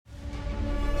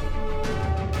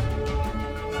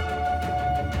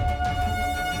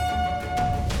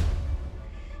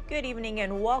Good evening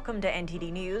and welcome to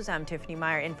NTD News. I'm Tiffany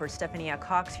Meyer in for Stephanie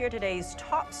Cox. Here are today's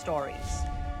top stories.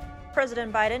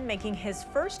 President Biden making his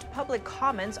first public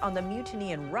comments on the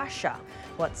mutiny in Russia.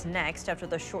 What's next after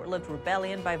the short-lived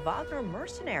rebellion by Wagner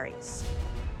mercenaries?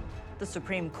 The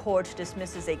Supreme Court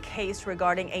dismisses a case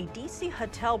regarding a D.C.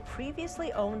 hotel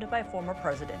previously owned by former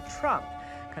President Trump.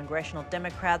 Congressional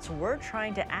Democrats were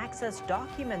trying to access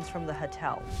documents from the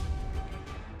hotel.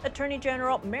 Attorney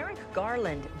General Merrick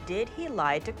Garland, did he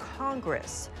lie to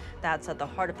Congress? That's at the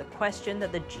heart of the question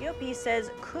that the GOP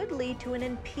says could lead to an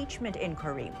impeachment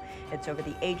inquiry. It's over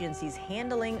the agency's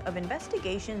handling of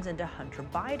investigations into Hunter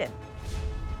Biden.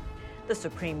 The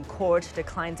Supreme Court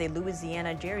declines a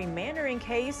Louisiana gerrymandering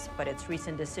case, but its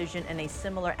recent decision in a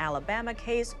similar Alabama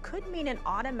case could mean an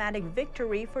automatic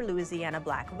victory for Louisiana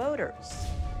black voters.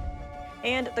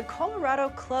 And the Colorado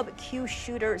Club Q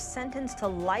shooter sentenced to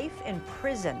life in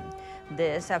prison.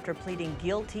 This after pleading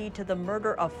guilty to the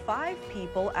murder of 5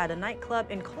 people at a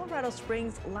nightclub in Colorado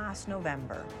Springs last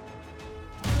November.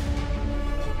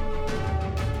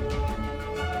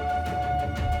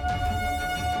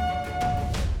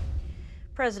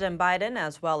 President Biden,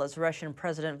 as well as Russian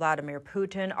President Vladimir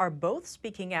Putin, are both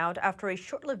speaking out after a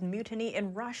short-lived mutiny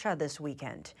in Russia this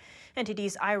weekend.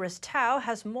 NTD's Iris Tao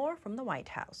has more from the White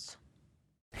House.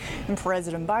 And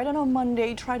President Biden on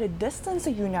Monday tried to distance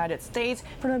the United States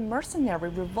from the mercenary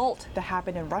revolt that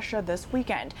happened in Russia this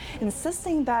weekend,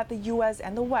 insisting that the U.S.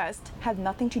 and the West had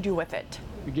nothing to do with it.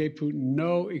 We gave Putin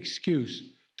no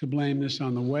excuse to blame this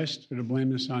on the West or to blame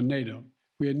this on NATO.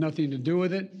 We had nothing to do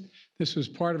with it. This was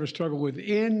part of a struggle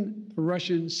within the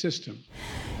Russian system.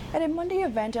 At a Monday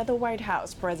event at the White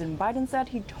House, President Biden said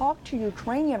he talked to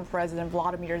Ukrainian President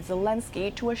Vladimir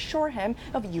Zelensky to assure him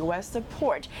of U.S.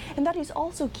 support, and that he's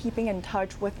also keeping in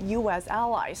touch with U.S.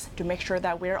 allies to make sure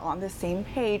that we're on the same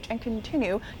page and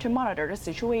continue to monitor the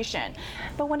situation.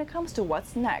 But when it comes to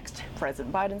what's next,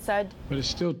 President Biden said, but it's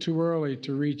still too early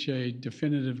to reach a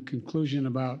definitive conclusion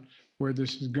about where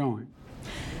this is going.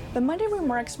 The Monday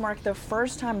remarks mark the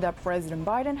first time that President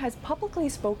Biden has publicly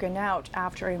spoken out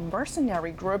after a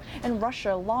mercenary group in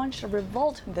Russia launched a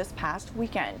revolt this past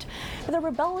weekend. But the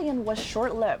rebellion was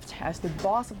short-lived as the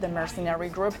boss of the mercenary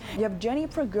group, Yevgeny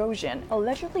Prigozhin,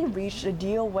 allegedly reached a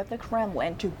deal with the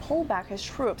Kremlin to pull back his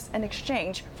troops in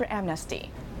exchange for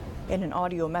amnesty. In an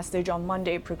audio message on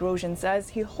Monday, Prigozhin says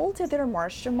he halted their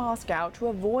march to Moscow to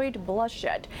avoid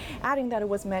bloodshed, adding that it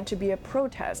was meant to be a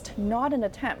protest, not an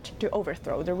attempt to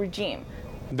overthrow the regime.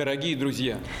 Дорогие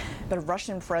друзья. But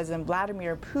Russian President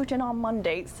Vladimir Putin on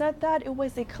Monday said that it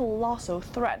was a colossal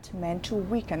threat meant to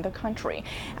weaken the country,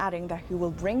 adding that he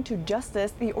will bring to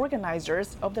justice the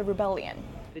organizers of the rebellion.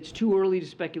 It's too early to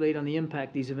speculate on the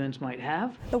impact these events might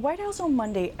have. The White House on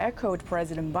Monday echoed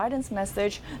President Biden's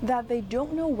message that they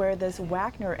don't know where this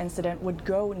Wagner incident would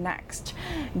go next.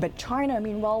 But China,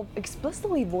 meanwhile,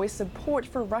 explicitly voiced support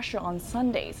for Russia on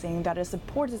Sunday, saying that it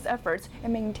supports its efforts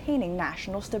in maintaining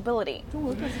national stability.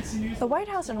 The White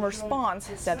House, in response,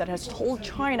 said that it has told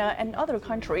China and other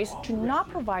countries to not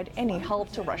provide any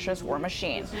help to Russia's war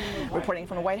machine. Reporting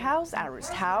from the White House, Iris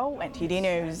Tao, NTD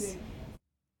News.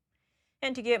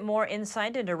 And to get more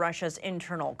insight into Russia's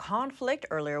internal conflict,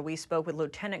 earlier we spoke with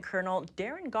Lieutenant Colonel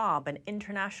Darren Gobb, an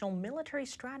international military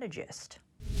strategist.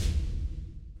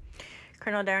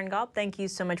 Colonel Darren Gobb, thank you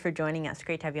so much for joining us.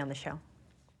 Great to have you on the show.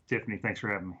 Tiffany, thanks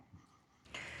for having me.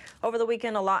 Over the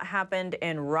weekend, a lot happened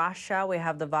in Russia. We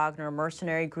have the Wagner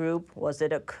mercenary group. Was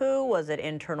it a coup? Was it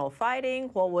internal fighting?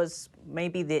 What was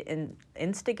maybe the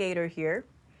instigator here?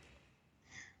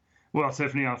 Well,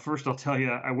 Tiffany, first I'll tell you,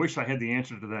 I wish I had the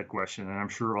answer to that question, and I'm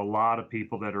sure a lot of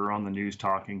people that are on the news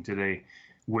talking today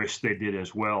wish they did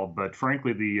as well. But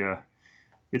frankly,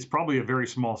 it's probably a very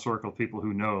small circle of people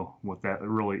who know what that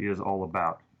really is all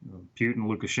about. Putin,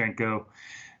 Lukashenko,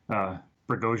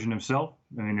 Prigozhin himself.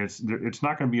 I mean, it's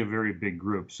not going to be a very big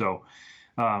group. So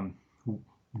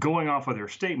going off of their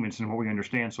statements and what we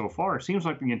understand so far, it seems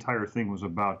like the entire thing was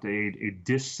about a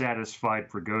dissatisfied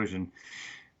Prigozhin.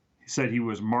 He said he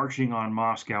was marching on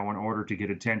Moscow in order to get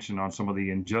attention on some of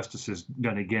the injustices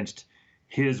done against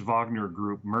his Wagner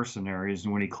group mercenaries,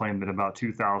 and when he claimed that about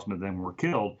 2,000 of them were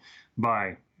killed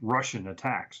by Russian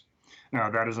attacks. Now,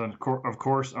 that is, of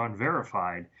course,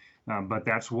 unverified, but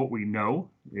that's what we know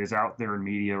is out there in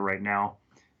media right now.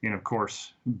 And, of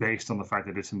course, based on the fact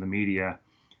that it's in the media,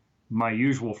 my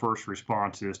usual first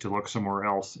response is to look somewhere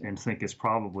else and think it's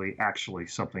probably actually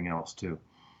something else, too.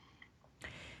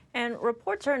 And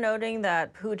reports are noting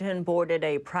that Putin boarded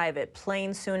a private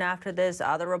plane soon after this.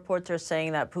 Other reports are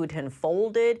saying that Putin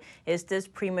folded. Is this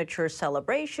premature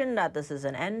celebration that this is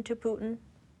an end to Putin?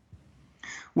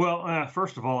 Well,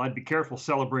 first of all, I'd be careful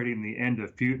celebrating the end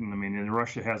of Putin. I mean, and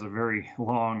Russia has a very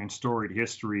long and storied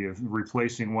history of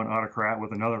replacing one autocrat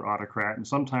with another autocrat, and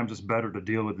sometimes it's better to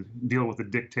deal with a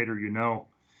dictator you know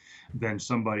than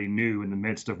somebody new in the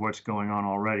midst of what's going on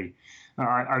already.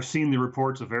 I've seen the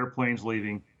reports of airplanes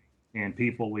leaving and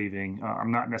people leaving.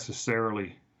 I'm not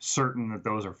necessarily certain that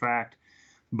those are fact,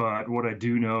 but what I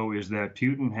do know is that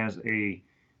Putin has a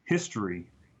history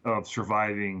of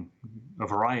surviving a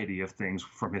variety of things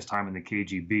from his time in the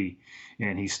KGB,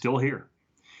 and he's still here.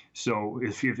 So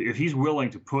if he's willing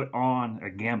to put on a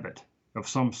gambit of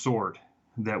some sort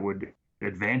that would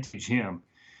advantage him,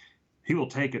 he will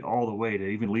take it all the way to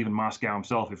even leaving Moscow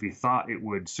himself if he thought it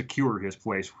would secure his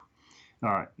place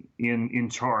in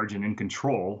charge and in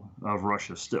control of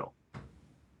Russia still.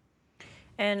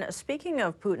 And speaking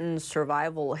of Putin's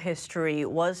survival history,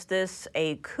 was this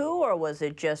a coup or was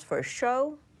it just for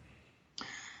show?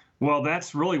 Well,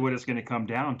 that's really what it's going to come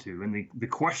down to. And the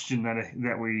question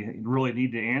that we really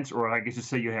need to answer, or I guess to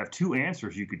say you have two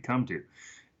answers you could come to.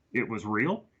 It was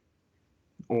real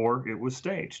or it was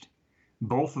staged.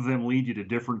 Both of them lead you to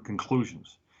different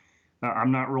conclusions.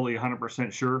 I'm not really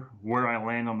 100% sure where I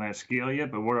land on that scale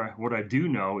yet, but what I do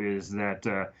know is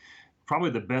that probably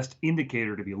the best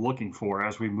indicator to be looking for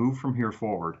as we move from here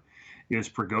forward is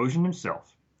Prigozhin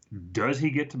himself. Does he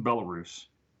get to Belarus?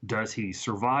 Does he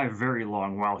survive very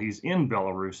long while he's in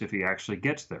Belarus if he actually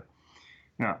gets there?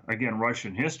 Now, again,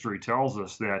 Russian history tells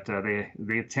us that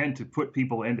they tend to put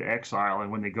people into exile,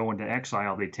 and when they go into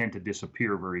exile, they tend to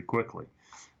disappear very quickly,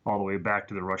 all the way back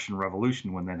to the Russian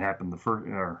Revolution when that happened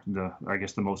I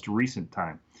guess the most recent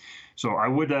time. So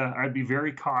I'd be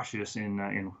very cautious and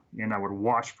I would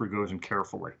watch Prigozhin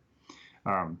carefully.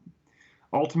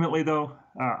 Ultimately, though,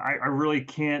 I really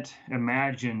can't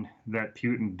imagine that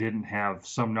Putin didn't have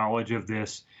some knowledge of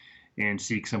this and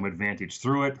seek some advantage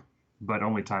through it, but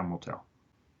only time will tell.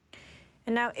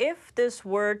 And now, if this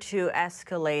were to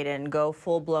escalate and go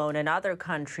full-blown and other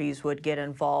countries would get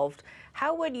involved,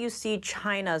 how would you see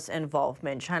China's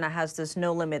involvement? China has this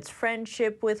no-limits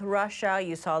friendship with Russia.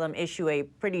 You saw them issue a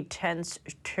pretty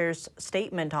terse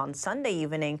statement on Sunday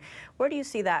evening. Where do you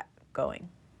see that going?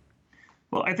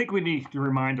 Well, I think we need to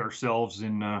remind ourselves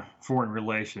in foreign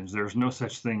relations, there's no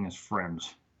such thing as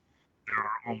friends. There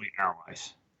are only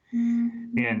allies.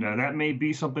 And that may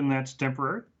be something that's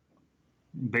temporary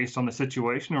based on the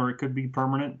situation, or it could be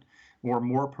permanent or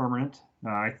more permanent.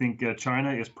 I think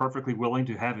China is perfectly willing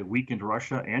to have a weakened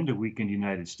Russia and a weakened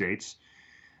United States,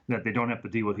 that they don't have to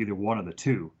deal with either one of the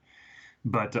two.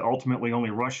 But ultimately, only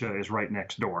Russia is right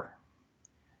next door.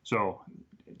 So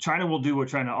China will do what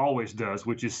China always does,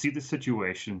 which is see the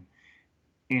situation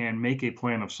and make a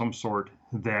plan of some sort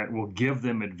that will give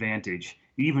them advantage,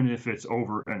 even if it's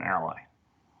over an ally.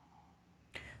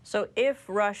 So if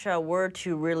Russia were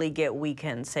to really get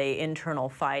weakened, say internal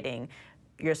fighting,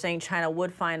 you're saying China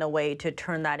would find a way to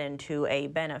turn that into a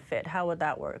benefit. How would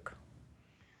that work?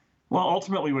 Well,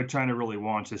 ultimately what China really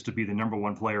wants is to be the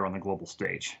 #1 player on the global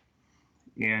stage.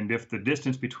 And if the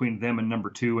distance between them and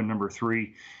 #2 and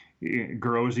 #3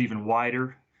 grows even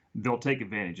wider, they'll take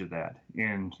advantage of that.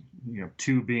 And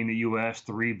 2 being the U.S.,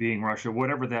 3 being Russia,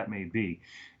 whatever that may be.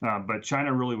 But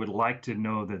China really would like to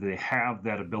know that they have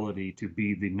that ability to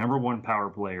be the #1 power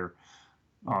player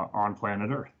on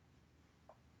planet Earth.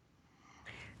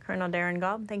 Colonel Darren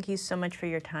Gobb, thank you so much for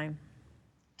your time.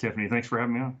 Tiffany, thanks for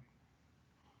having me on.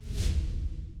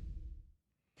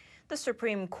 The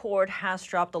Supreme Court has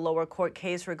dropped a lower court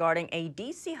case regarding a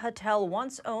D.C. hotel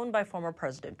once owned by former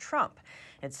President Trump.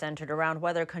 It centered around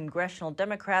whether congressional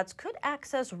Democrats could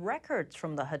access records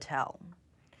from the hotel.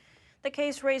 The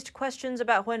case raised questions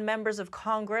about when members of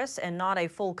Congress and not a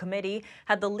full committee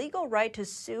had the legal right to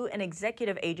sue an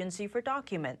executive agency for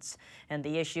documents. And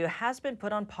the issue has been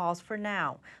put on pause for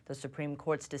now. The Supreme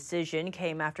Court's decision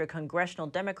came after congressional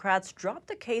Democrats dropped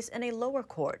the case in a lower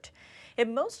court. It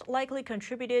most likely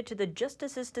contributed to the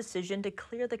justice's decision to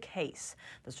clear the case.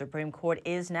 The Supreme Court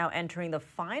is now entering the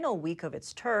final week of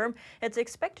its term. It's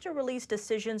expected to release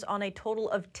decisions on a total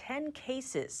of 10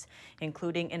 cases,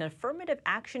 including an affirmative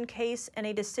action case and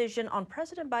a decision on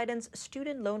President Biden's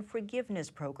student loan forgiveness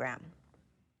program.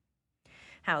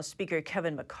 House Speaker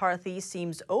Kevin McCarthy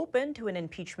seems open to an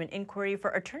impeachment inquiry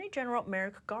for Attorney General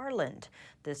Merrick Garland.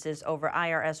 This is over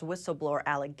IRS whistleblower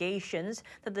allegations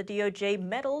that the DOJ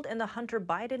meddled in the Hunter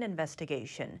Biden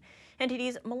investigation.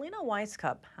 NTD's Melina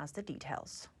Weisskopf has the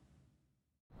details.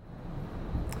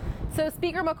 So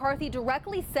Speaker McCarthy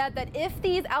directly said that if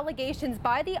these allegations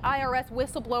by the IRS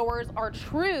whistleblowers are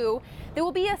true, they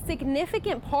will be a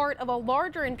significant part of a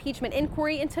larger impeachment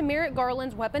inquiry into Merrick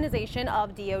Garland's weaponization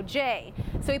of DOJ.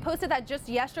 So he posted that just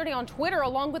yesterday on Twitter,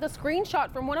 along with a screenshot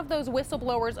from one of those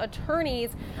whistleblowers'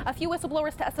 attorneys. A few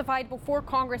whistleblowers testified before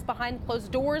Congress behind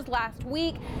closed doors last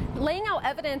week, laying out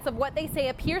evidence of what they say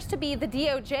appears to be the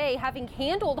DOJ having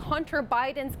handled Hunter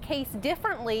Biden's case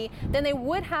differently than they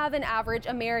would have an average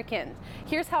American.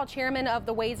 Here's how Chairman of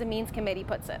the Ways and Means Committee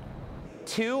puts it.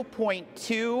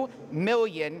 $2.2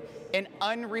 million in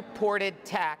unreported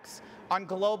tax on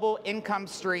global income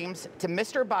streams to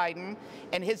Mr. Biden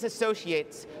and his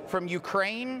associates from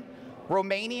Ukraine,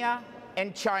 Romania,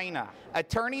 and China.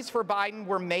 Attorneys for Biden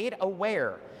were made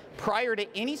aware prior to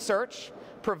any search,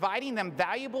 providing them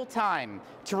valuable time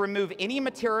to remove any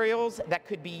materials that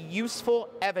could be useful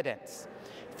evidence.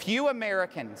 Few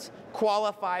Americans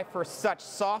qualify for such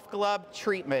soft glove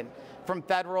treatment from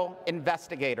federal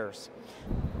investigators.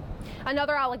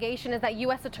 Another allegation is that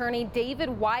U.S. Attorney David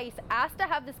Weiss asked to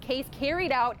have this case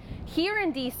carried out here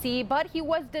in D.C., but he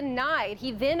was denied.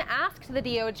 He then asked the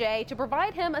DOJ to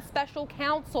provide him a special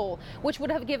counsel, which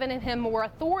would have given him more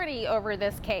authority over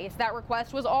this case. That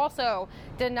request was also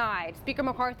denied. Speaker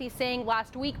McCarthy saying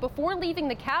last week before leaving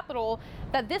the Capitol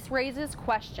that this raises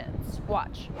questions.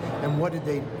 Watch. And what did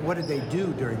they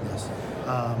do during this?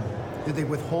 Did they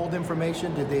withhold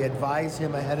information? Did they advise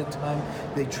him ahead of time?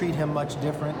 Did they treat him much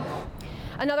different?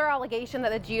 Another allegation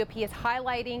that the GOP is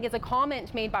highlighting is a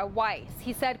comment made by Weiss.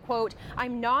 He said, quote,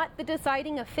 "I'm not the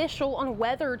deciding official on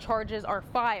whether charges are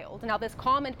filed." Now, this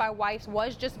comment by Weiss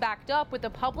was just backed up with the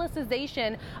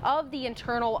publicization of the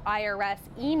internal IRS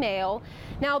email.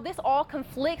 Now, this all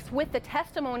conflicts with the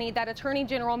testimony that Attorney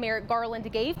General Merrick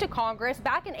Garland gave to Congress.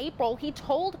 Back in April, he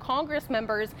told Congress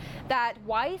members that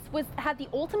Weiss had the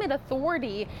ultimate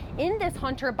authority in this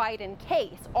Hunter Biden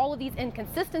case. All of these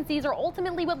inconsistencies are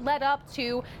ultimately what led up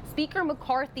to Speaker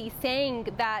McCarthy saying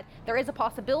that there is a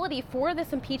possibility for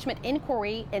this impeachment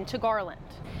inquiry into Garland.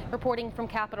 Reporting from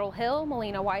Capitol Hill,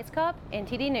 Melina Weiskup,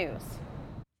 NTD News.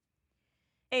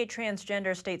 A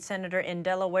transgender state senator in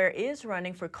Delaware is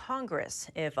running for Congress.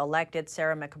 If elected,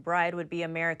 Sarah McBride would be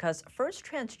America's first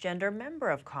transgender member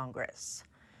of Congress.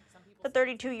 The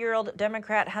 32-year-old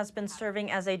Democrat has been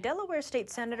serving as a Delaware state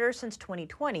senator since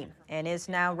 2020 and is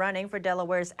now running for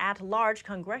Delaware's at-large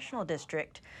congressional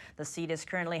district. The seat is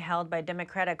currently held by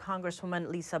Democratic Congresswoman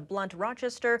Lisa Blunt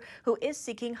Rochester, who is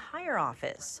seeking higher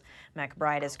office.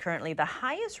 McBride is currently the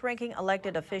highest-ranking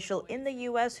elected official in the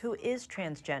U.S. who is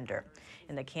transgender.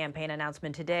 In the campaign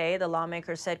announcement today, the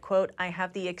lawmaker said, quote, "I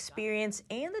have the experience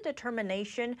and the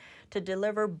determination to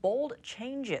deliver bold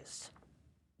changes."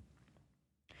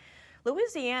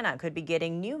 Louisiana could be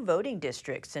getting new voting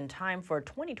districts in time for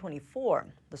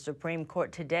 2024. The Supreme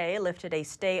Court today lifted a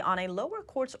stay on a lower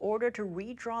court's order to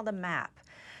redraw the map.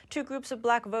 Two groups of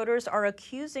black voters are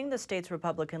accusing the state's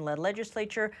Republican-led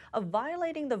legislature of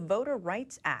violating the Voter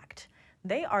Rights Act.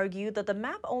 They argue that the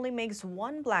map only makes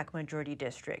one black majority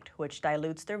district, which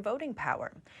dilutes their voting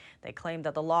power. They claim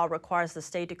that the law requires the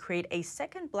state to create a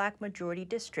second black majority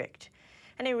district.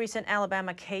 In a recent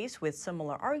Alabama case with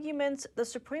similar arguments, the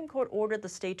Supreme Court ordered the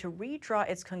state to redraw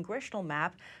its congressional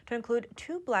map to include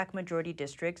two black majority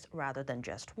districts rather than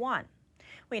just one.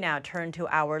 We now turn to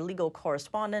our legal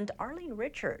correspondent, Arlene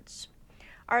Richards.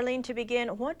 Arlene, to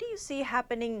begin, what do you see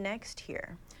happening next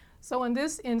here? So in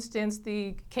this instance,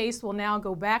 the case will now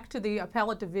go back to the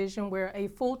appellate division where a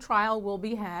full trial will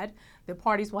be had. The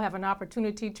parties will have an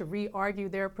opportunity to re-argue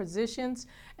their positions,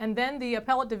 and then the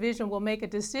appellate division will make a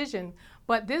decision.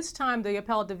 But this time, the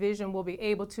appellate division will be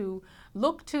able to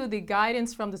look to the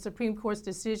guidance from the Supreme Court's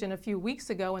decision a few weeks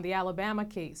ago in the Alabama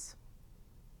case.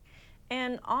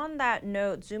 And on that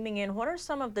note, zooming in, what are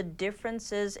some of the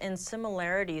differences and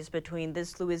similarities between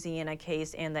this Louisiana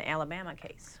case and the Alabama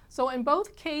case? So in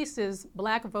both cases,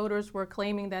 black voters were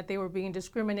claiming that they were being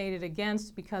discriminated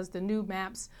against because the new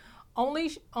maps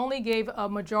only gave a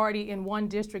majority in one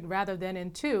district rather than in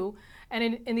two.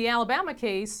 And in the Alabama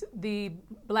case, the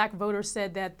black voters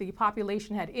said that the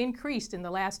population had increased in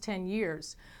the last 10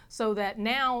 years, so that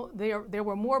now there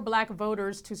were more black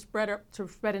voters to spread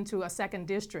into a second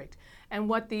district. And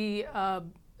what the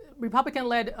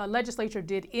Republican-led legislature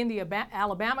did in the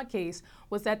Alabama case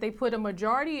was that they put a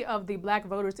majority of the black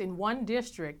voters in one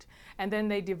district, and then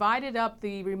they divided up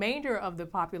the remainder of the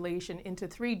population into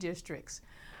 3 districts.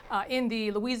 In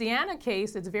the Louisiana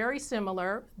case, it's very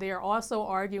similar. They're also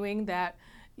arguing that,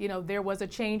 there was a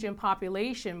change in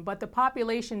population, but the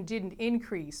population didn't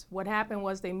increase. What happened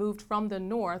was they moved from the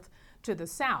north to the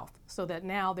south, so that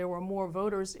now there were more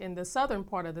voters in the southern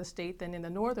part of the state than in the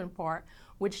northern part,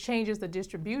 which changes the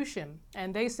distribution.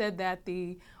 And they said that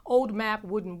the old map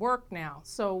wouldn't work now.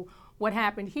 So what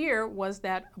happened here was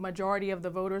that a majority of the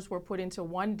voters were put into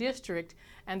one district,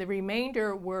 and the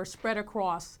remainder were spread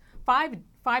across five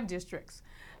districts.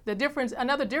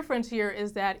 Another difference here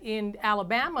is that in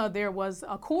Alabama, there was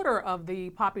a quarter of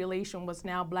the population was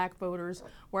now black voters,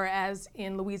 whereas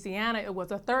in Louisiana, it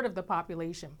was a third of the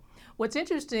population. What's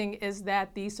interesting is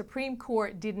that the Supreme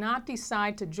Court did not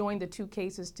decide to join the two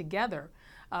cases together.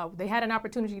 They had an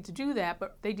opportunity to do that,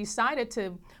 but they decided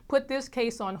to put this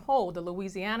case on hold, the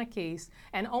Louisiana case,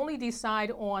 and only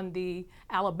decide on the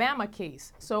Alabama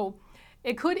case. So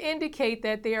it could indicate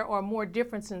that there are more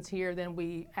differences here than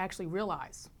we actually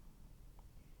realize.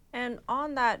 And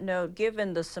on that note,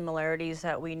 given the similarities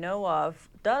that we know of,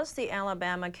 does the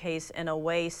Alabama case in a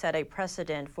way set a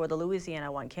precedent for the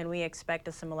Louisiana one? Can we expect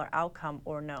a similar outcome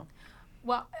or no?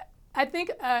 Well, I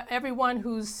think everyone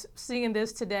who's seeing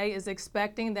this today is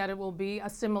expecting that it will be a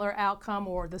similar outcome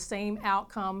or the same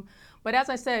outcome. But as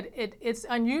I said, it's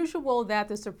unusual that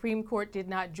the Supreme Court did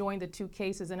not join the two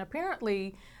cases. And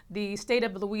apparently, the state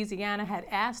of Louisiana had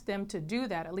asked them to do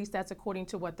that. At least that's according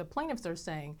to what the plaintiffs are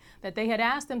saying, that they had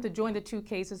asked them to join the two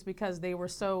cases because they were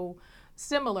so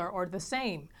similar or the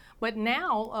same. But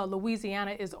now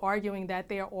Louisiana is arguing that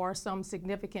there are some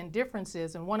significant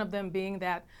differences, and one of them being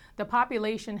that the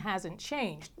population hasn't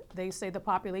changed. They say the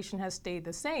population has stayed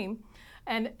the same,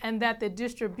 and that the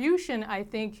distribution, I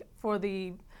think, for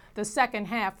the second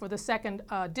half, for the second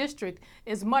district,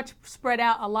 is much spread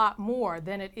out a lot more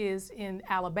than it is in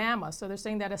Alabama. So they're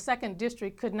saying that a second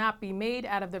district could not be made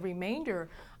out of the remainder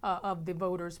of the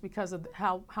voters because of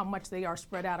how much they are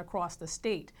spread out across the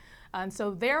state. And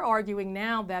so they're arguing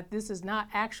now that this is not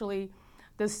actually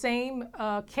the same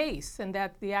case, and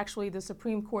that the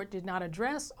Supreme Court did not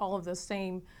address all of the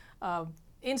same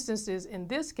instances in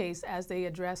this case as they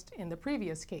addressed in the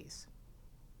previous case.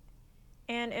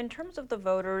 And in terms of the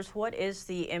voters, what is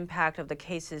the impact of the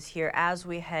cases here as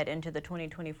we head into the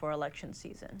 2024 election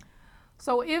season?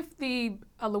 So if the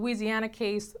Louisiana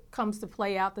case comes to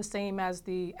play out the same as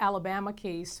the Alabama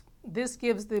case, this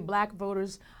gives the black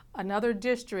voters another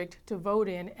district to vote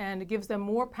in, and it gives them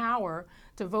more power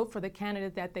to vote for the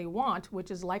candidate that they want,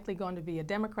 which is likely going to be a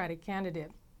Democratic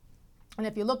candidate. And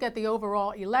if you look at the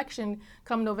overall election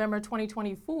come November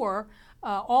 2024,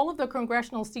 all of the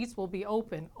congressional seats will be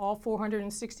open, all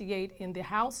 468 in the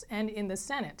House and in the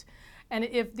Senate. And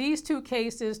if these two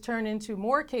cases turn into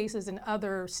more cases in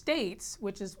other states,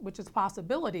 which is a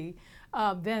possibility,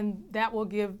 then that will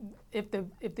give, if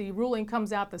the ruling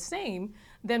comes out the same,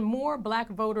 then more black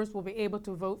voters will be able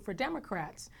to vote for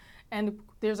Democrats. And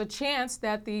there's a chance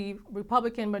that the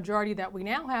Republican majority that we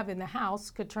now have in the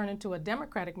House could turn into a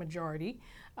Democratic majority.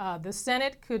 The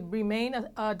Senate could remain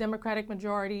a Democratic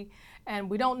majority. And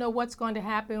we don't know what's going to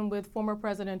happen with former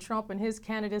President Trump and his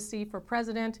candidacy for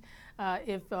president.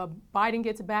 If Biden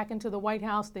gets back into the White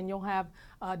House, then you'll have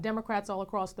Democrats all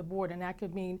across the board, and that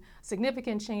could mean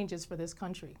significant changes for this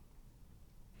country.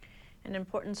 An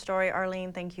important story,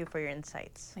 Arlene. Thank you for your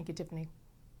insights. Thank you, Tiffany.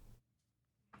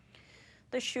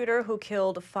 The shooter who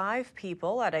killed 5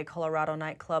 people at a Colorado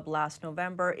nightclub last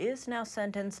November is now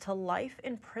sentenced to life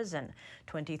in prison.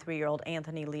 23-year-old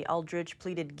Anthony Lee Eldridge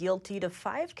pleaded guilty to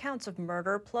 5 counts of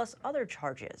murder plus other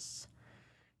charges.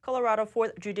 Colorado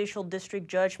 4th Judicial District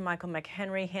Judge Michael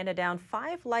McHenry handed down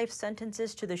 5 life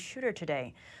sentences to the shooter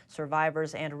today.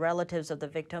 Survivors and relatives of the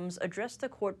victims addressed the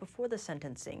court before the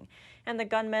sentencing. And the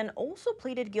gunman also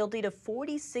pleaded guilty to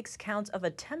 46 counts of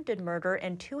attempted murder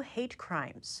and 2 hate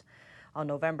crimes. On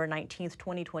November 19,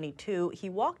 2022, he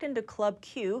walked into Club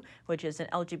Q, which is an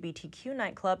LGBTQ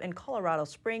nightclub in Colorado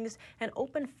Springs, and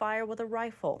opened fire with a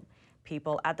rifle.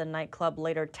 People at the nightclub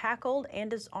later tackled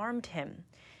and disarmed him.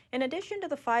 In addition to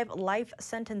the 5 life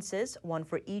sentences, one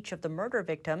for each of the murder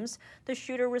victims, the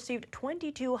shooter received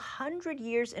 2,200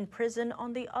 years in prison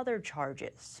on the other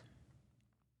charges.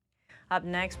 Up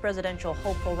next, presidential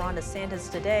hopeful Ron DeSantis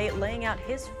today laying out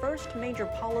his first major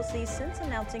policy since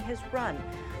announcing his run.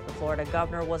 The Florida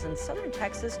governor was in southern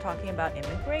Texas talking about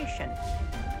immigration.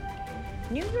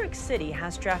 New York City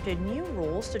has drafted new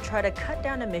rules to try to cut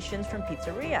down emissions from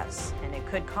pizzerias, and it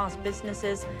could cost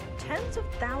businesses tens of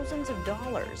thousands of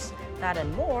dollars. That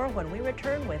and more when we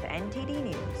return with NTD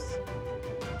News.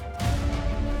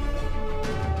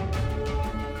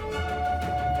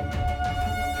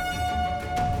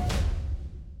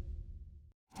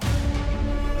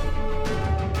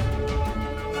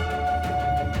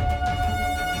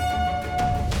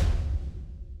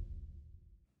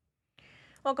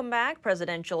 Welcome back.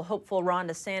 Presidential hopeful Ron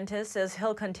DeSantis says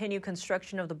he'll continue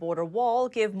construction of the border wall,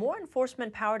 give more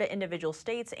enforcement power to individual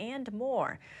states, and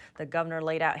more. The governor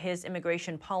laid out his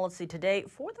immigration policy today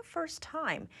for the first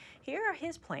time. Here are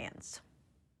his plans.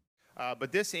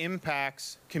 But this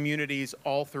impacts communities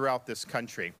all throughout this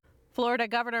country. Florida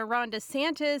Governor Ron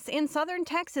DeSantis in southern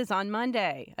Texas on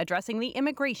Monday, addressing the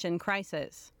immigration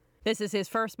crisis. This is his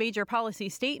first major policy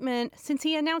statement since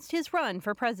he announced his run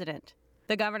for president.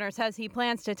 The governor says he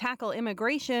plans to tackle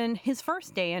immigration his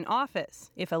first day in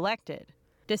office, if elected.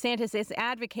 DeSantis is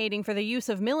advocating for the use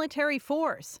of military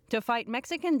force to fight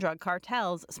Mexican drug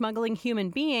cartels smuggling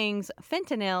human beings,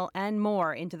 fentanyl, and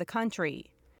more into the country.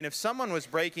 And if someone was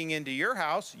breaking into your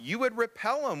house, you would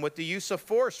repel them with the use of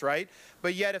force, right?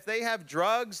 But yet if they have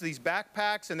drugs, these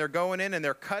backpacks, and they're going in and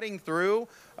they're cutting through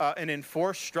an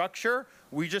enforced structure,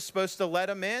 we're just supposed to let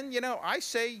them in? You know, I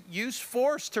say use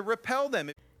force to repel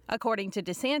them. According to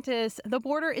DeSantis, the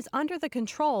border is under the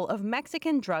control of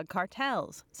Mexican drug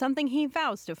cartels, something he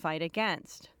vows to fight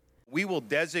against. We will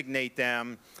designate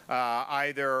them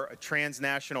either a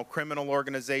transnational criminal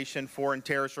organization, foreign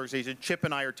terrorist organization. Chip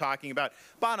and I are talking about.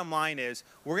 Bottom line is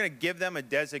we're going to give them a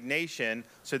designation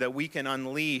so that we can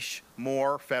unleash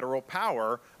more federal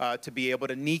power to be able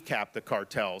to kneecap the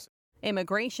cartels.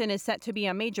 Immigration is set to be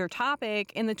a major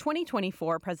topic in the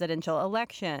 2024 presidential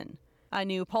election. A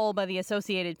new poll by the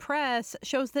Associated Press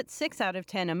shows that 6 out of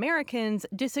 10 Americans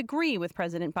disagree with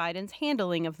President Biden's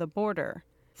handling of the border.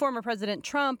 Former President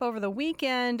Trump over the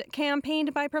weekend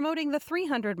campaigned by promoting the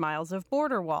 300 miles of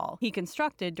border wall he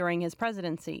constructed during his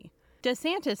presidency.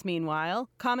 DeSantis, meanwhile,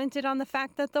 commented on the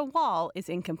fact that the wall is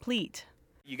incomplete.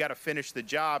 You got to finish the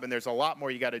job, and there's a lot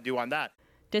more you got to do on that.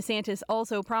 DeSantis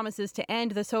also promises to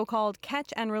end the so-called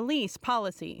catch and release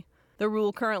policy. The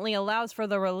rule currently allows for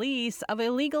the release of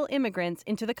illegal immigrants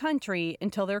into the country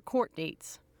until their court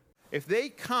dates. If they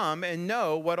come and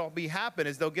know what'll be happen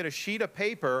is they'll get a sheet of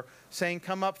paper saying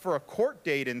come up for a court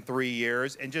date in 3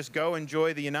 years and just go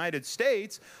enjoy the United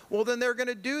States, well, then they're going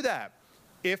to do that.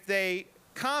 If they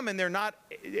come and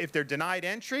if they're denied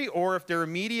entry or if they're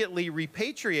immediately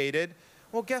repatriated,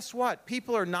 well, guess what?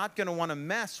 People are not going to want to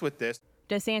mess with this.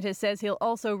 DeSantis says he'll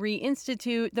also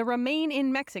reinstitute the Remain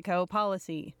in Mexico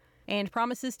policy and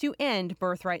promises to end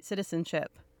birthright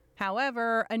citizenship.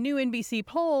 However, a new NBC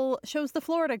poll shows the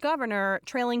Florida governor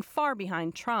trailing far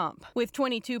behind Trump, with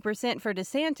 22% for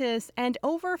DeSantis and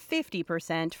over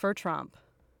 50% for Trump.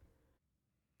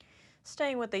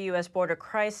 Staying with the U.S. border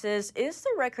crisis, is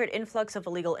the record influx of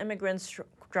illegal immigrants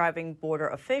driving border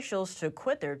officials to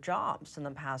quit their jobs? In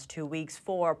the past 2 weeks,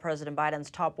 4 President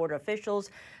Biden's top border officials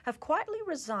have quietly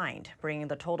resigned, bringing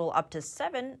the total up to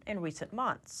 7 in recent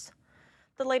months.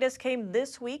 The latest came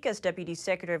this week as Deputy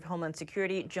Secretary of Homeland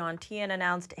Security John Tien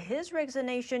announced his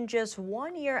resignation just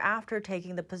 1 year after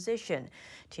taking the position.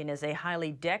 Tien is a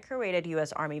highly decorated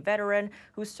U.S. Army veteran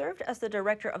who served as the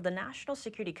director of the National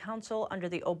Security Council under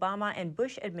the Obama and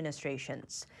Bush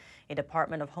administrations. A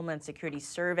Department of Homeland Security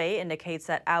survey indicates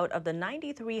that out of the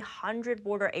 9,300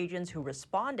 border agents who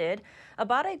responded,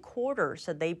 about a quarter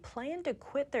said they plan to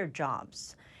quit their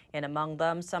jobs. And among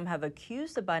them, some have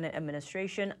accused the Biden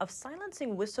administration of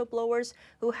silencing whistleblowers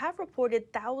who have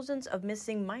reported thousands of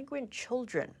missing migrant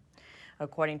children.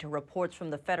 According to reports from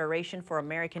the Federation for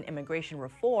American Immigration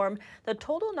Reform, the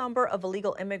total number of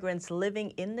illegal immigrants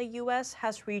living in the U.S.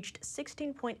 has reached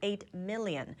 16.8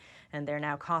 million, and they're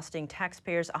now costing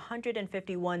taxpayers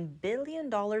 $151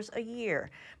 billion a year,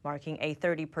 marking a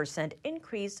 30%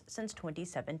 increase since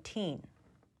 2017.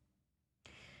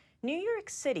 New York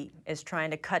City is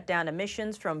trying to cut down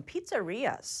emissions from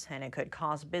pizzerias, and it could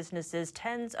cost businesses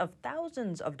tens of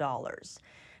thousands of dollars.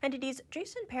 NTD's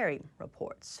Jason Perry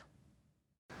reports.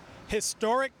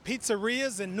 Historic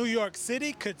pizzerias in New York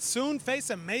City could soon face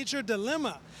a major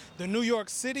dilemma. The New York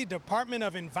City Department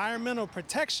of Environmental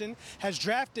Protection has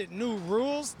drafted new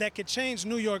rules that could change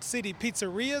New York City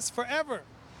pizzerias forever.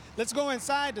 Let's go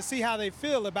inside to see how they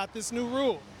feel about this new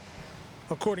rule.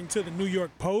 According to the New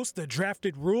York Post, the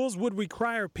drafted rules would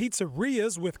require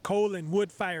pizzerias with coal and wood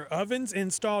fire ovens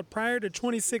installed prior to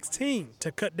 2016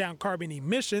 to cut down carbon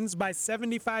emissions by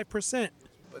 75%.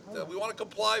 But we want to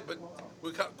comply, but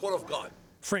we're caught off guard.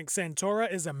 Frank Santora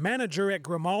is a manager at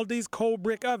Grimaldi's Coal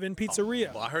Brick Oven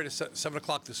Pizzeria. Well, I heard at 7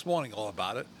 o'clock this morning all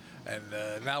about it, and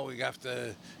now we have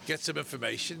to get some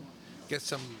information, get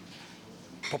some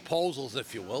proposals,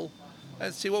 if you will,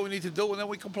 and see what we need to do, and then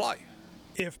we comply.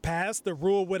 If passed, the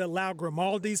rule would allow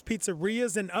Grimaldi's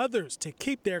pizzerias and others to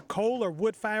keep their coal or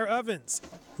wood fire ovens.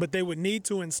 But they would need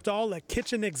to install a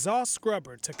kitchen exhaust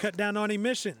scrubber to cut down on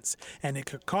emissions, and it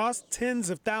could cost tens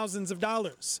of thousands of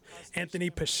dollars. Anthony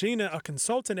Pashina, a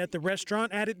consultant at the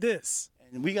restaurant, added this.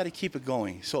 And we got to keep it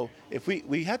going. So if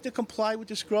we have to comply with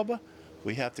the scrubber,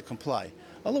 we have to comply.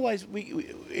 Otherwise,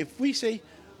 if we say,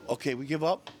 okay, we give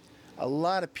up, a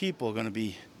lot of people are going to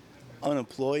be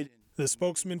unemployed. The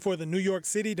spokesman for the New York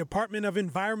City Department of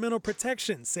Environmental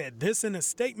Protection said this in a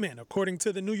statement, according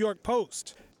to the New York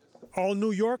Post. All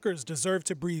New Yorkers deserve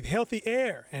to breathe healthy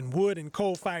air, and wood and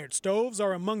coal-fired stoves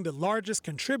are among the largest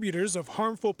contributors of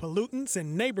harmful pollutants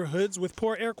in neighborhoods with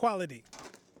poor air quality.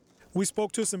 We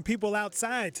spoke to some people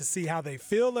outside to see how they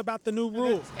feel about the new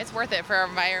rule. It's worth it for our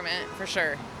environment, for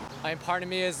sure. I mean, part of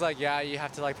me is like, yeah, you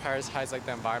have to like prioritize like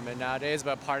the environment nowadays,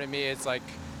 but part of me is like,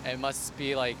 it must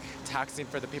be like taxing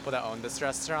for the people that own this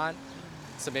restaurant.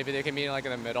 So maybe they can meet like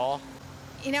in the middle.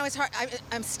 You know, it's hard.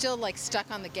 I'm still like stuck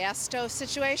on the gas stove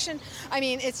situation. I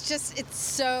mean,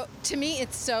 to me,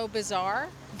 it's so bizarre.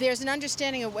 There's an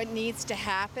understanding of what needs to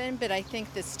happen, but I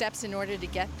think the steps in order to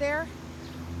get there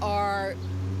are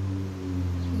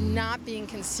not being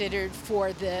considered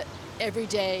for the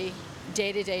everyday,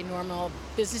 day-to-day normal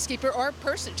business keeper or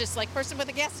person, just like person with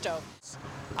a gas stove.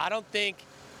 I don't think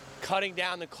cutting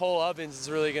down the coal ovens is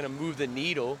really going to move the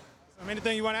needle.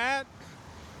 Anything you want to add?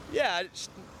 Yeah,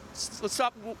 let's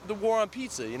stop the war on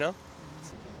pizza, you know?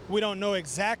 We don't know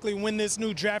exactly when this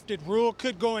new drafted rule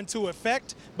could go into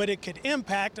effect, but it could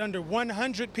impact under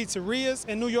 100 pizzerias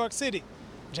in New York City.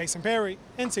 Jason Perry,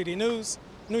 NTD News,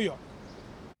 New York.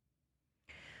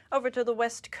 Over to the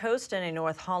West Coast in a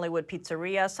North Hollywood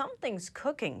pizzeria, something's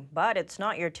cooking, but it's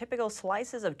not your typical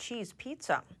slices of cheese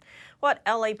pizza. What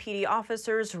LAPD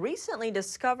officers recently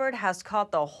discovered has caught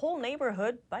the whole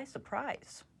neighborhood by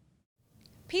surprise.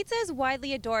 Pizza is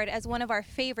widely adored as one of our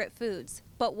favorite foods,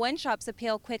 but one shop's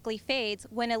appeal quickly fades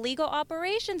when illegal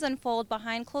operations unfold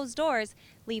behind closed doors,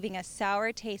 leaving a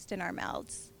sour taste in our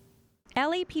mouths.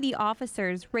 LAPD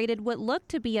officers raided what looked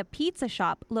to be a pizza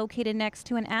shop located next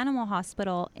to an animal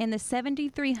hospital in the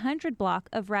 7300 block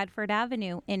of Radford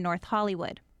Avenue in North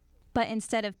Hollywood. But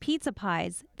instead of pizza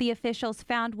pies, the officials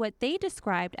found what they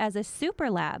described as a super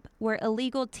lab where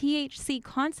illegal THC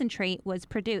concentrate was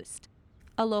produced.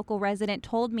 A local resident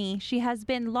told me she has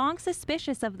been long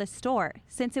suspicious of the store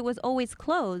since it was always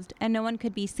closed and no one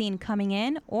could be seen coming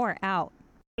in or out.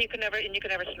 You can never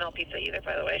smell pizza either,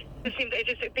 by the way.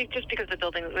 Just because the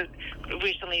building was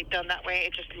recently done that way,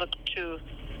 it just looked too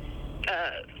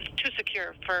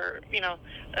secure for,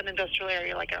 an industrial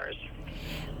area like ours.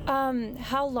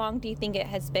 How long do you think it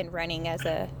has been running as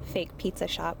a fake pizza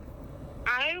shop?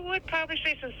 I would probably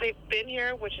say since they've been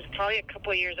here, which is probably a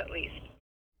couple of years at least.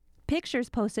 Pictures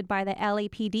posted by the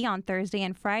LAPD on Thursday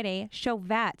and Friday show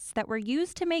vats that were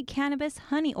used to make cannabis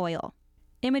honey oil.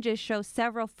 Images show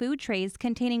several food trays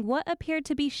containing what appeared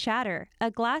to be shatter,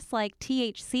 a glass-like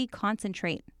THC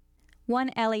concentrate. One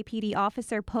LAPD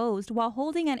officer posed while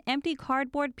holding an empty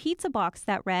cardboard pizza box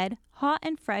that read, "Hot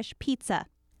and fresh pizza."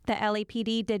 The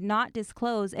LAPD did not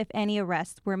disclose if any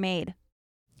arrests were made.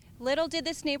 Little did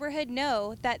this neighborhood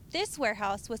know that this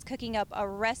warehouse was cooking up a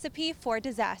recipe for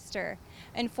disaster.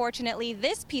 Unfortunately,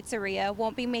 this pizzeria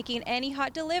won't be making any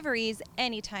hot deliveries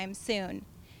anytime soon.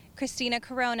 Christina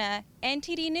Corona,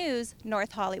 NTD News,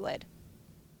 North Hollywood.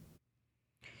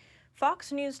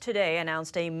 Fox News today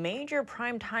announced a major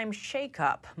primetime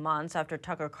shakeup months after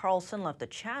Tucker Carlson left the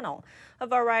channel. A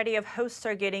variety of hosts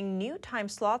are getting new time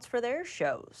slots for their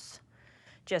shows.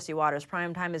 Jesse Watters'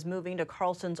 primetime is moving to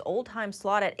Carlson's old time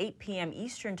slot at 8 p.m.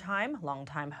 Eastern Time.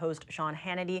 Longtime host Sean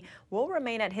Hannity will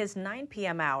remain at his 9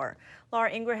 p.m. hour.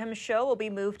 Laura Ingraham's show will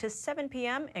be moved to 7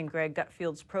 p.m. and Greg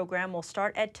Gutfield's program will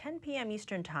start at 10 p.m.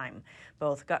 Eastern Time.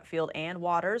 Both Gutfield and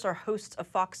Watters are hosts of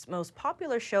Fox's most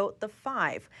popular show, The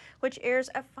Five, which airs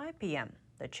at 5 p.m.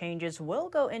 The changes will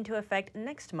go into effect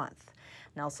next month.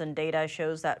 Nelson data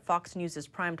shows that Fox News'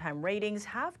 primetime ratings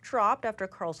have dropped after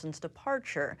Carlson's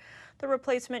departure. The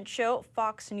replacement show,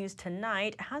 Fox News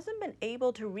Tonight, hasn't been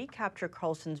able to recapture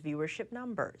Carlson's viewership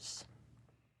numbers.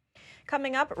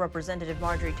 Coming up, Representative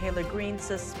Marjorie Taylor Greene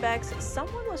suspects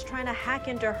someone was trying to hack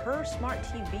into her smart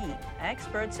TV.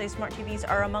 Experts say smart TVs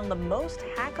are among the most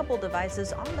hackable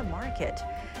devices on the market.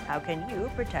 How can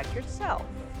you protect yourself?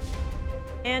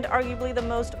 And arguably the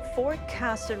most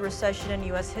forecasted recession in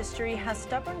U.S. history has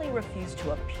stubbornly refused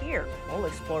to appear. We'll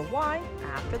explore why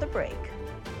after the break.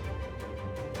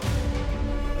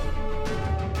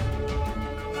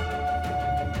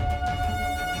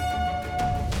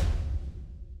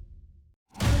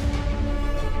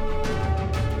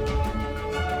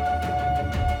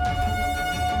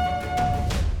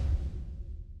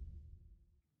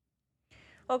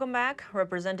 Welcome back.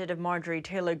 Representative Marjorie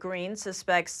Taylor Greene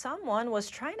suspects someone was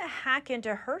trying to hack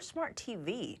into her smart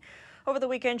TV. Over the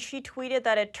weekend, she tweeted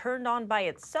that it turned on by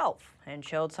itself and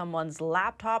showed someone's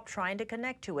laptop trying to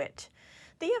connect to it.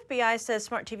 The FBI says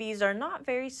smart TVs are not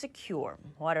very secure.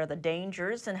 What are the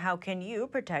dangers and how can you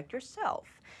protect yourself?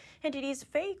 NTD's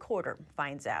Faye Corder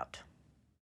finds out.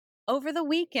 Over the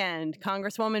weekend,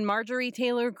 Congresswoman Marjorie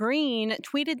Taylor Greene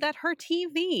tweeted that her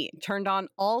TV turned on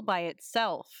all by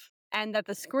itself and that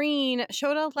the screen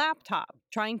showed a laptop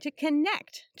trying to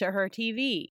connect to her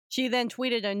TV. She then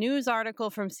tweeted a news article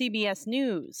from CBS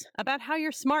News about how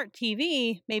your smart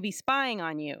TV may be spying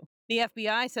on you. The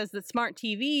FBI says that smart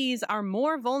TVs are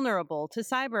more vulnerable to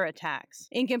cyber attacks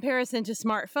in comparison to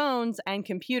smartphones and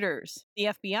computers. The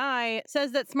FBI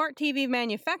says that smart TV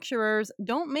manufacturers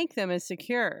don't make them as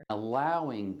secure.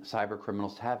 Allowing cyber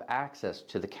criminals to have access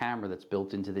to the camera that's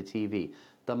built into the TV,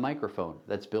 the microphone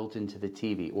that's built into the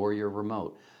TV or your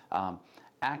remote,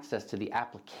 access to the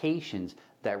applications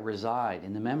that reside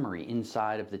in the memory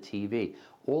inside of the TV.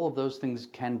 All of those things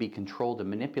can be controlled and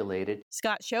manipulated.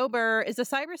 Scott Schober is a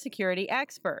cybersecurity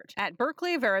expert at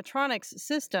Berkeley Veritronics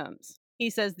Systems. He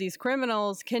says these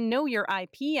criminals can know your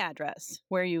IP address,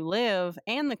 where you live,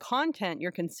 and the content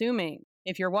you're consuming.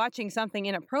 If you're watching something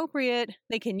inappropriate,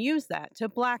 they can use that to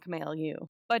blackmail you.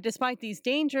 But despite these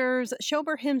dangers,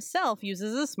 Schober himself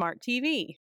uses a smart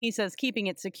TV. He says keeping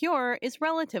it secure is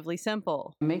relatively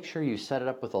simple. Make sure you set it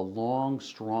up with a long,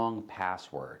 strong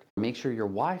password. Make sure your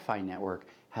Wi-Fi network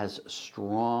has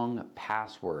strong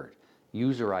password,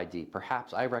 user ID.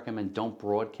 Perhaps I recommend don't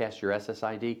broadcast your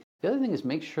SSID. The other thing is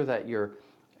make sure that your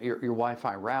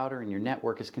Wi-Fi router and your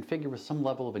network is configured with some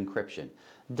level of encryption.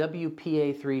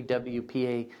 WPA3,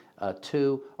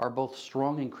 WPA2 are both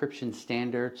strong encryption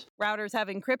standards. Routers have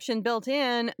encryption built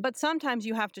in, but sometimes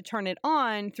you have to turn it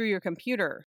on through your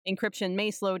computer. Encryption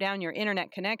may slow down your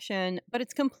internet connection, but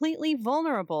it's completely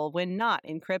vulnerable when not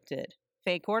encrypted.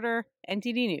 Faye Corder,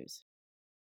 NTD News.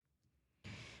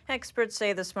 Experts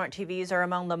say the smart TVs are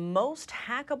among the most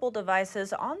hackable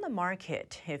devices on the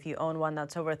market. If you own one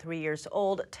that's over 3 years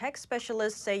old, tech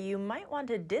specialists say you might want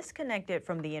to disconnect it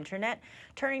from the internet,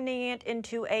 turning it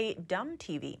into a dumb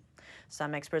TV.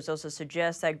 Some experts also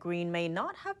suggest that Greene may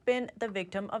not have been the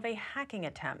victim of a hacking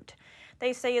attempt.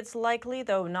 They say it's likely,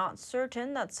 though not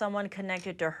certain, that someone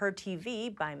connected to her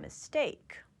TV by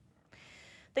mistake.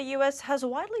 The U.S. has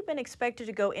widely been expected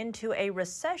to go into a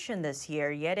recession this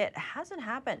year, yet it hasn't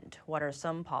happened. What are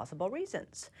some possible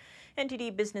reasons?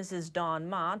 NTD Business's Don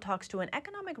Ma talks to an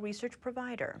economic research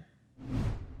provider.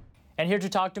 And here to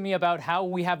talk to me about how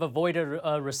we have avoided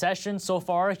a recession so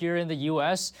far here in the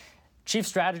U.S., Chief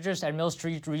Strategist at Mill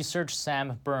Street Research,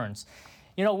 Sam Burns.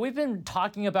 You know, we've been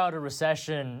talking about a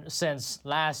recession since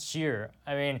last year.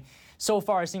 I mean, so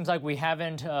far it seems like we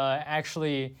haven't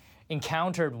actually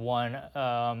encountered one.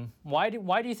 Why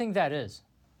do you think that is?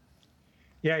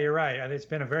 Yeah, you're right. It's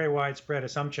been a very widespread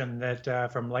assumption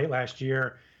that from late last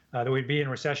year that we'd be in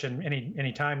recession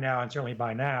any time now, and certainly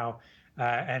by now.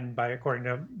 And according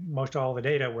to most all the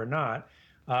data, we're not.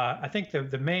 I think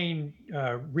the main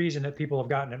reason that people have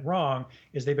gotten it wrong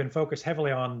is they've been focused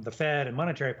heavily on the Fed and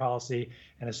monetary policy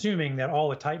and assuming that all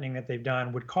the tightening that they've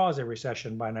done would cause a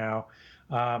recession by now.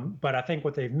 But I think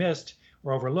what they've missed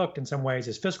or overlooked in some ways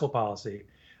is fiscal policy.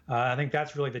 I think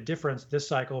that's really the difference this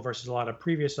cycle versus a lot of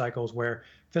previous cycles where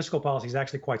fiscal policy is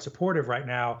actually quite supportive right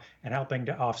now and helping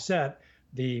to offset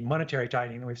the monetary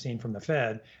tightening that we've seen from the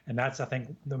Fed. And that's, I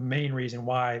think, the main reason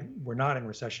why we're not in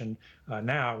recession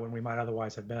now when we might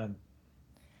otherwise have been.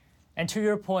 And to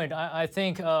your point, I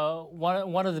think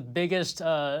one of the biggest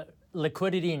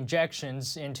liquidity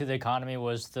injections into the economy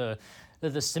was the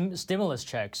stimulus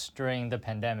checks during the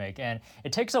pandemic. And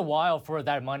it takes a while for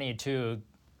that money to,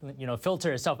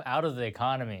 filter itself out of the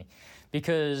economy,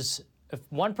 because if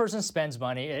one person spends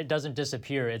money, it doesn't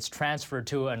disappear. It's transferred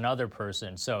to another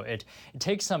person. So it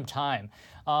takes some time.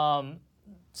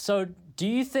 So do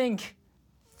you think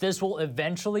this will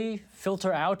eventually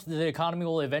filter out? The economy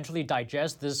will eventually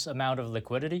digest this amount of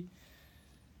liquidity?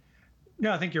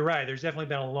 No, I think you're right. There's definitely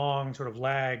been a long sort of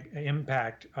lag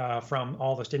impact from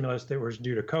all the stimulus that was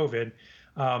due to COVID.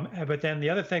 But then the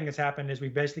other thing that's happened is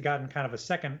we've basically gotten kind of a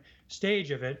second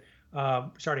stage of it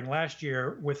starting last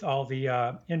year with all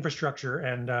the infrastructure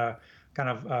and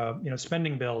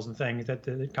spending bills and things that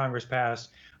the Congress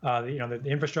passed. The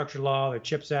infrastructure law, the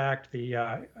CHIPS Act,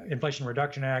 the Inflation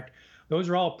Reduction Act. Those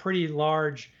are all pretty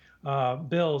large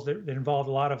bills that involved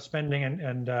a lot of spending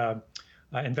and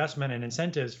investment and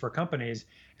incentives for companies.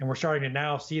 And we're starting to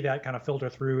now see that kind of filter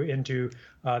through into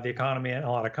the economy and a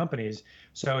lot of companies.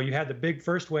 So you had the big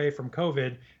first wave from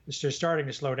COVID, it's just starting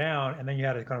to slow down, and then you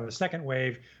had a kind of a second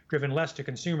wave driven less to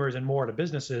consumers and more to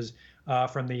businesses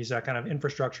from these kind of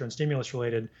infrastructure and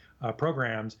stimulus-related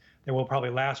programs that will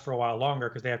probably last for a while longer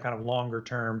because they have kind of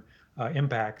longer-term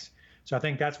impacts. So I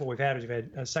think that's what we've had, is we've had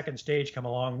a second stage come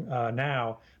along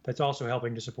now that's also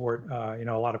helping to support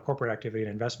a lot of corporate activity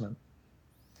and investment.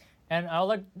 And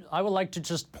I would like to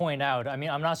just point out, I mean,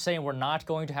 I'm not saying we're not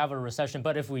going to have a recession,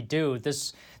 but if we do,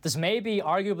 this may be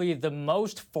arguably the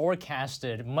most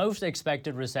forecasted, most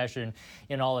expected recession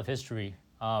in all of history.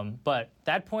 But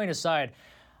that point aside,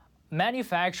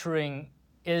 manufacturing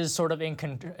is sort of in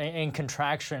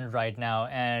contraction right now,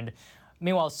 and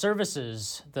meanwhile,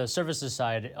 the services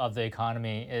side of the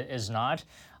economy is not.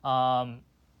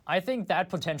 I think that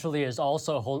potentially is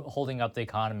also holding up the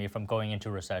economy from going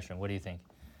into recession. What do you think?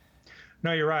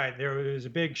 No, you're right. There was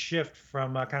a big shift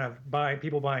from kind of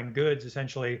people buying goods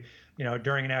essentially,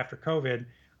 during and after COVID,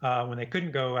 when they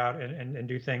couldn't go out and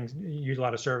do things, use a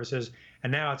lot of services.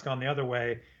 And now it's gone the other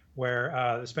way, where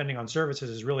the spending on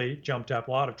services has really jumped up.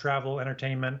 A lot of travel,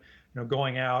 entertainment,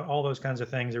 going out, all those kinds of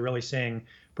things are really seeing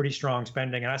pretty strong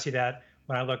spending. And I see that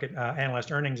when I look at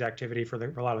analyst earnings activity for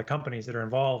a lot of the companies that are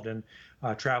involved in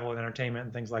travel and entertainment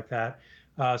and things like that.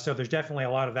 So there's definitely a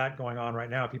lot of that going on right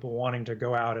now, people wanting to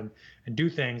go out and do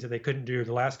things that they couldn't do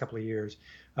the last couple of years.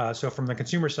 So from the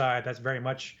consumer side, that's very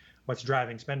much what's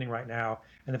driving spending right now.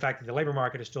 And the fact that the labor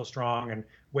market is still strong and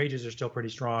wages are still pretty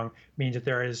strong means that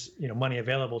there is money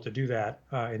available to do that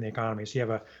in the economy. So you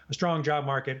have a strong job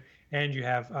market, and you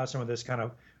have some of this kind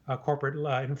of corporate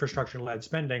infrastructure-led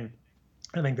spending.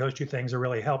 I think those two things are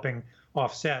really helping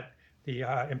offset the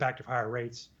impact of higher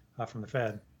rates from the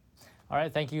Fed. All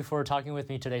right, thank you for talking with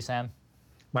me today, Sam.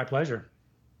 My pleasure.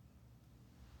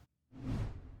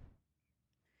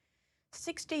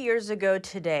 60 years ago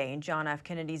today, John F.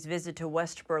 Kennedy's visit to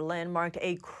West Berlin marked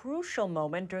a crucial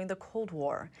moment during the Cold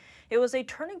War. It was a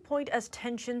turning point as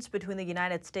tensions between the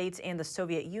United States and the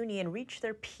Soviet Union reached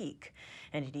their peak.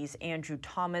 NTD's Andrew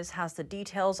Thomas has the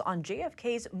details on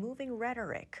JFK's moving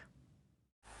rhetoric.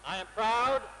 I am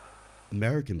proud.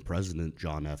 American President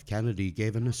John F. Kennedy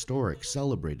gave an historic,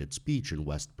 celebrated speech in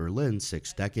West Berlin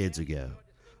 6 decades ago.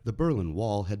 The Berlin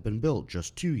Wall had been built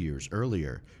just 2 years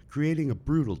earlier, creating a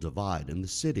brutal divide in the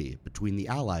city between the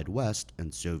Allied West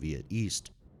and Soviet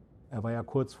East.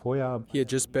 He had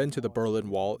just been to the Berlin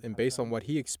Wall, and based on what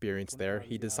he experienced there,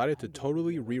 he decided to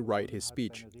totally rewrite his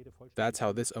speech. That's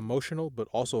how this emotional but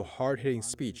also hard-hitting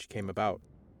speech came about.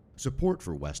 Support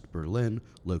for West Berlin,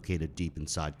 located deep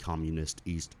inside communist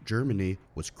East Germany,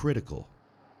 was critical.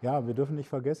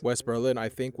 West Berlin, I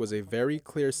think, was a very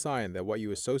clear sign that what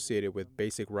you associated with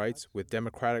basic rights, with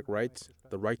democratic rights,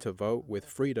 the right to vote, with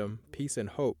freedom, peace, and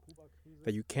hope,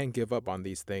 that you can't give up on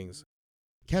these things.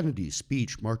 Kennedy's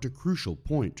speech marked a crucial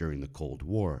point during the Cold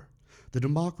War. The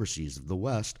democracies of the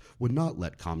West would not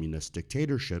let communist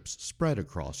dictatorships spread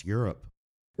across Europe.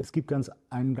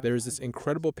 There is this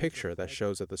incredible picture that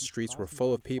shows that the streets were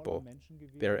full of people.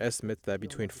 There are estimates that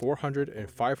between 400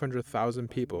 and 500,000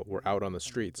 people were out on the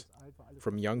streets.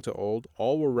 From young to old,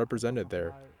 all were represented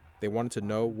there. They wanted to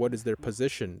know what is their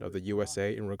position of the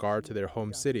USA in regard to their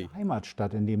home city.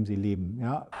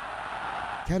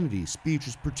 Kennedy's speech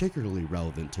is particularly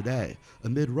relevant today,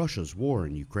 amid Russia's war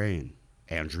in Ukraine.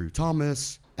 Andrew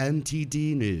Thomas,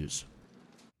 NTD News.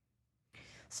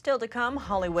 Still to come,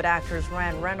 Hollywood actors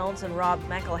Ryan Reynolds and Rob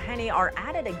McElhenney are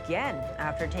at it again.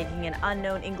 After taking an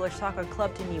unknown English soccer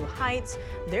club to new heights,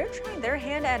 they're trying their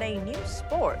hand at a new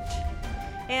sport.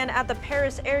 And at the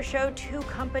Paris Air Show, 2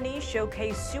 companies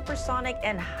showcase supersonic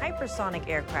and hypersonic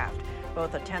aircraft.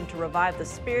 Both attempt to revive the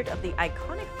spirit of the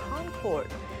iconic Concorde.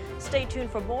 Stay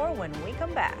tuned for more when we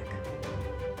come back.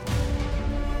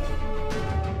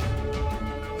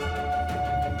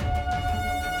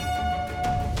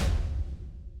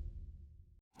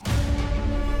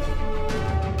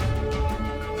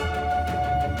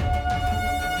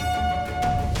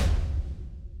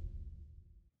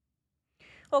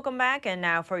 Welcome back, and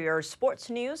now for your sports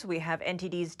news, we have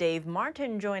NTD's Dave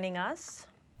Martin joining us.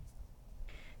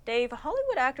 Dave,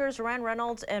 Hollywood actors Ryan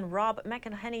Reynolds and Rob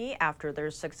McElhenney, after their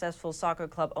successful soccer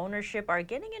club ownership, are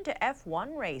getting into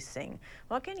F1 racing.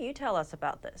 What can you tell us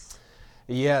about this?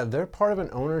 Yeah, they're part of an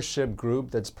ownership group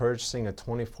that's purchasing a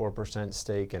 24%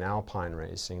 stake in Alpine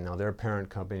Racing. Now, their parent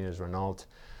company is Renault.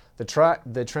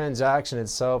 The transaction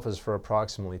itself is for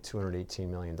approximately $218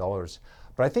 million.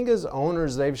 But I think as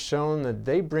owners, they've shown that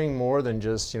they bring more than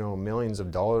just, millions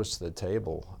of dollars to the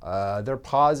table. Their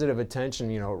positive attention,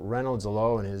 Reynolds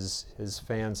alone, his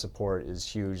fan support is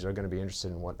huge. They're going to be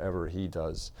interested in whatever he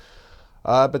does.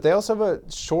 But they also have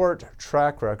a short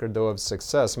track record, though, of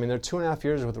success. I mean, their 2.5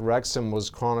 years with Wrexham was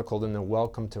chronicled in the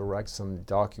Welcome to Wrexham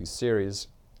docu-series,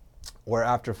 where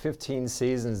after 15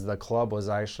 seasons, the club was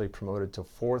actually promoted to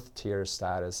 4th tier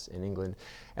status in England.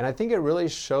 And I think it really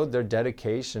showed their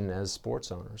dedication as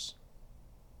sports owners.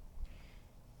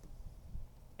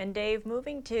 And Dave,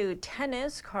 moving to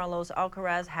tennis, Carlos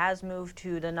Alcaraz has moved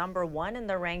to the #1 in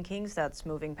the rankings. That's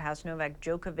moving past Novak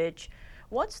Djokovic.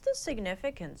 What's the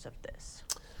significance of this?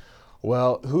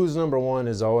 Well, who's #1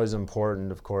 is always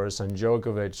important, of course, and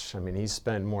Djokovic, I mean, he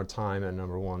spent more time at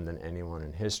 #1 than anyone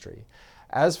in history.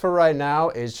 As for right now,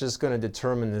 it's just going to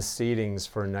determine the seedings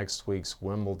for next week's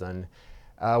Wimbledon.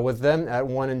 With them at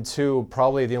 1 and 2,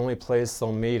 probably the only place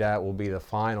they'll meet at will be the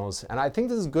finals. And I think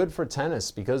this is good for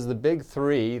tennis because the big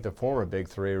three, the former big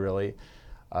three really,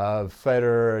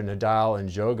 Federer, Nadal, and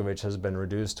Djokovic has been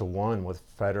reduced to 1 with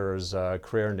Federer's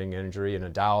career-ending injury and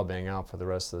Nadal being out for the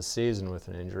rest of the season with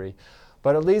an injury.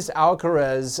 But at least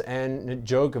Alcaraz and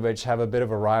Djokovic have a bit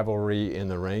of a rivalry in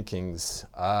the rankings.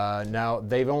 Now,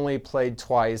 they've only played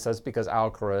twice. That's because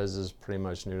Alcaraz is pretty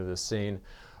much new to the scene.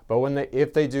 But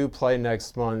if they do play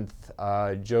next month,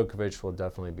 Djokovic will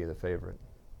definitely be the favorite.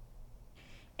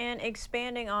 And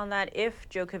expanding on that, if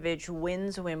Djokovic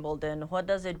wins Wimbledon, what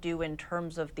does it do in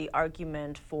terms of the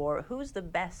argument for who's the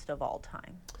best of all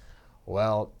time?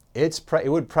 Well, it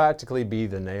would practically be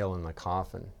the nail in the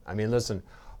coffin. I mean, listen,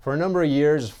 for a number of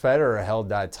years, Federer held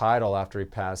that title after he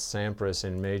passed Sampras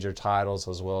in major titles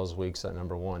as well as weeks at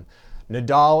 #1.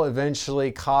 Nadal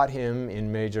eventually caught him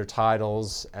in major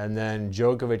titles, and then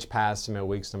Djokovic passed him at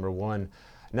weeks #1.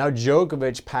 Now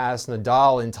Djokovic passed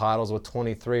Nadal in titles with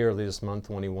 23 early this month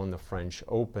when he won the French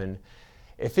Open.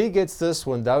 If he gets this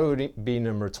one, that would be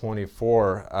number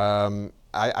 24.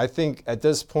 I think at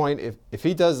this point, if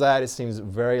he does that, it seems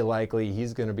very likely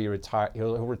he's going to be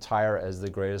he'll retire as the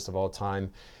greatest of all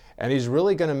time. And he's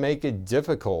really going to make it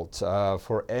difficult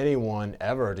for anyone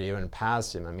ever to even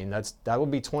pass him. I mean, that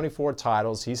would be 24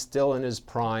 titles. He's still in his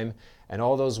prime. And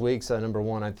all those weeks at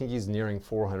 #1, I think he's nearing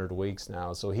 400 weeks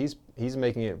now. So he's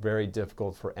making it very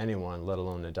difficult for anyone, let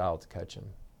alone Nadal, to catch him.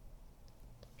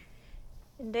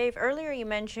 Dave, earlier you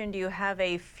mentioned you have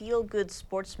a feel-good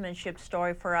sportsmanship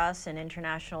story for us in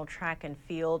international track and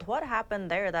field. What happened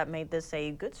there that made this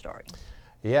a good story?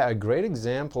 Yeah, a great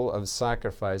example of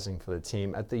sacrificing for the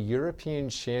team. At the European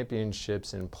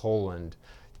Championships in Poland,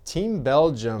 Team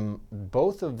Belgium,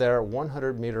 both of their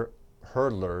 100-meter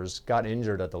hurdlers got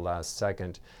injured at the last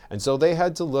second, and so they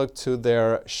had to look to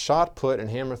their shot put and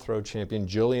hammer throw champion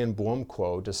Julian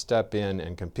Błomko to step in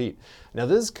and compete. Now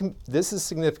this is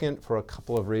significant for a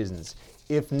couple of reasons.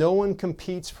 If no one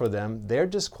competes for them, they're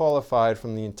disqualified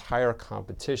from the entire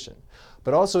competition.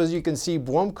 But also, as you can see,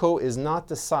 Błomko is not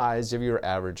the size of your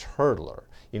average hurdler.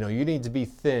 You need to be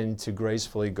thin to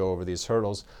gracefully go over these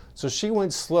hurdles. So she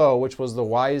went slow, which was the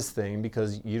wise thing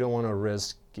because you don't want to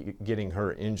risk getting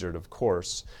her injured, of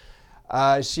course.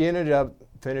 She ended up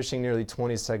finishing nearly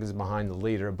 20 seconds behind the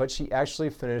leader, but she actually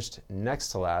finished next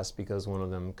to last because one of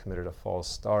them committed a false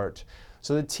start.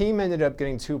 So the team ended up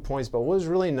getting 2 points, but what was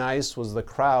really nice was the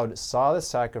crowd saw the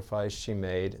sacrifice she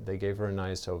made. They gave her a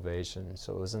nice ovation.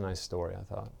 So it was a nice story, I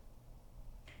thought.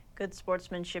 Good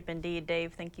sportsmanship indeed,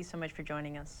 Dave. Thank you so much for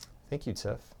joining us. Thank you,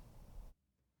 Tiff.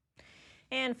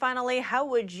 And finally, how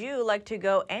would you like to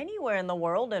go anywhere in the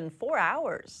world in 4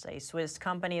 hours? A Swiss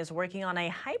company is working on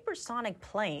a hypersonic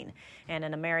plane, and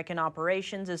an American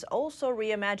operations is also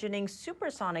reimagining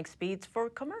supersonic speeds for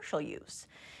commercial use.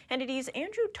 NTD's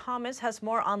Andrew Thomas has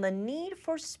more on the need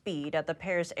for speed at the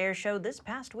Paris Air Show this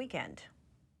past weekend.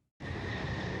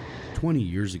 20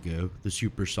 years ago, the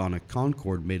supersonic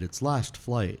Concorde made its last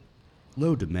flight.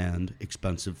 Low demand,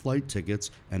 expensive flight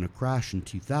tickets, and a crash in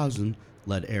 2000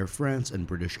 led Air France and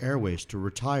British Airways to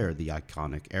retire the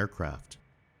iconic aircraft.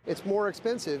 It's more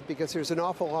expensive because there's an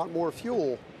awful lot more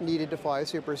fuel needed to fly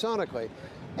supersonically.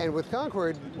 And with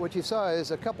Concorde, what you saw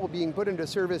is a couple being put into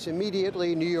service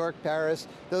immediately, New York, Paris,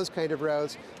 those kind of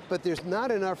routes, but there's not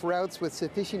enough routes with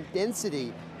sufficient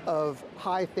density of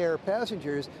high-fare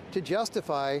passengers to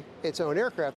justify its own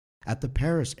aircraft. At the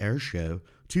Paris Air Show,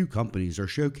 2 companies are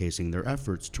showcasing their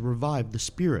efforts to revive the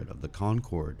spirit of the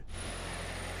Concorde.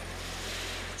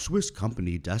 Swiss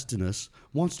company Destinus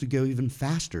wants to go even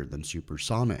faster than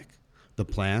supersonic. The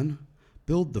plan?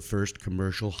 Build the first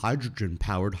commercial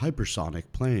hydrogen-powered hypersonic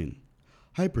plane.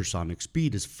 Hypersonic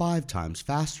speed is 5 times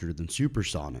faster than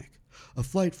supersonic. A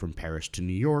flight from Paris to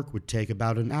New York would take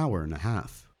about an hour and a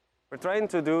half. We're trying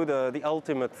to do the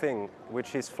ultimate thing,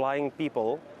 which is flying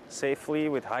people safely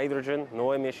with hydrogen,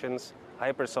 no emissions,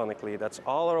 hypersonically. That's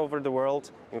all over the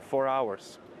world in 4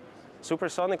 hours.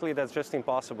 Supersonically, that's just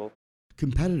impossible.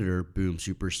 Competitor Boom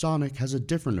Supersonic has a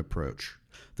different approach.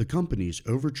 The company's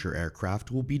Overture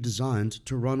aircraft will be designed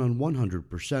to run on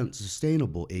 100%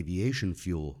 sustainable aviation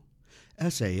fuel.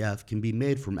 SAF can be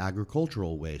made from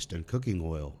agricultural waste and cooking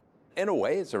oil. In a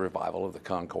way, it's a revival of the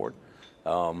Concorde.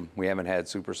 We haven't had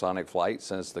supersonic flight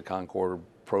since the Concorde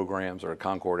programs or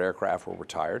Concorde aircraft were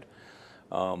retired.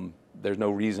 There's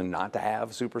no reason not to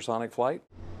have supersonic flight.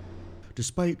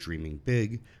 Despite dreaming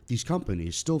big, these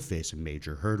companies still face a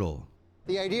major hurdle.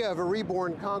 The idea of a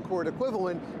reborn Concorde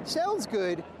equivalent sounds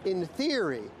good in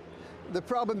theory. The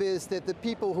problem is that the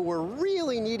people who were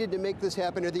really needed to make this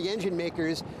happen are the engine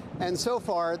makers, and so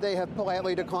far they have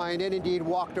politely declined and indeed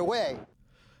walked away.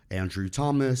 Andrew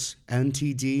Thomas,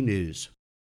 NTD News.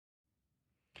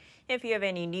 If you have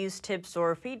any news tips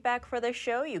or feedback for the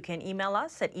show, you can email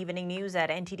us at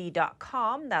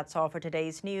eveningnews@ntd.com. That's all for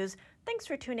today's news. Thanks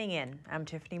for tuning in. I'm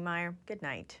Tiffany Meyer. Good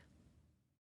night.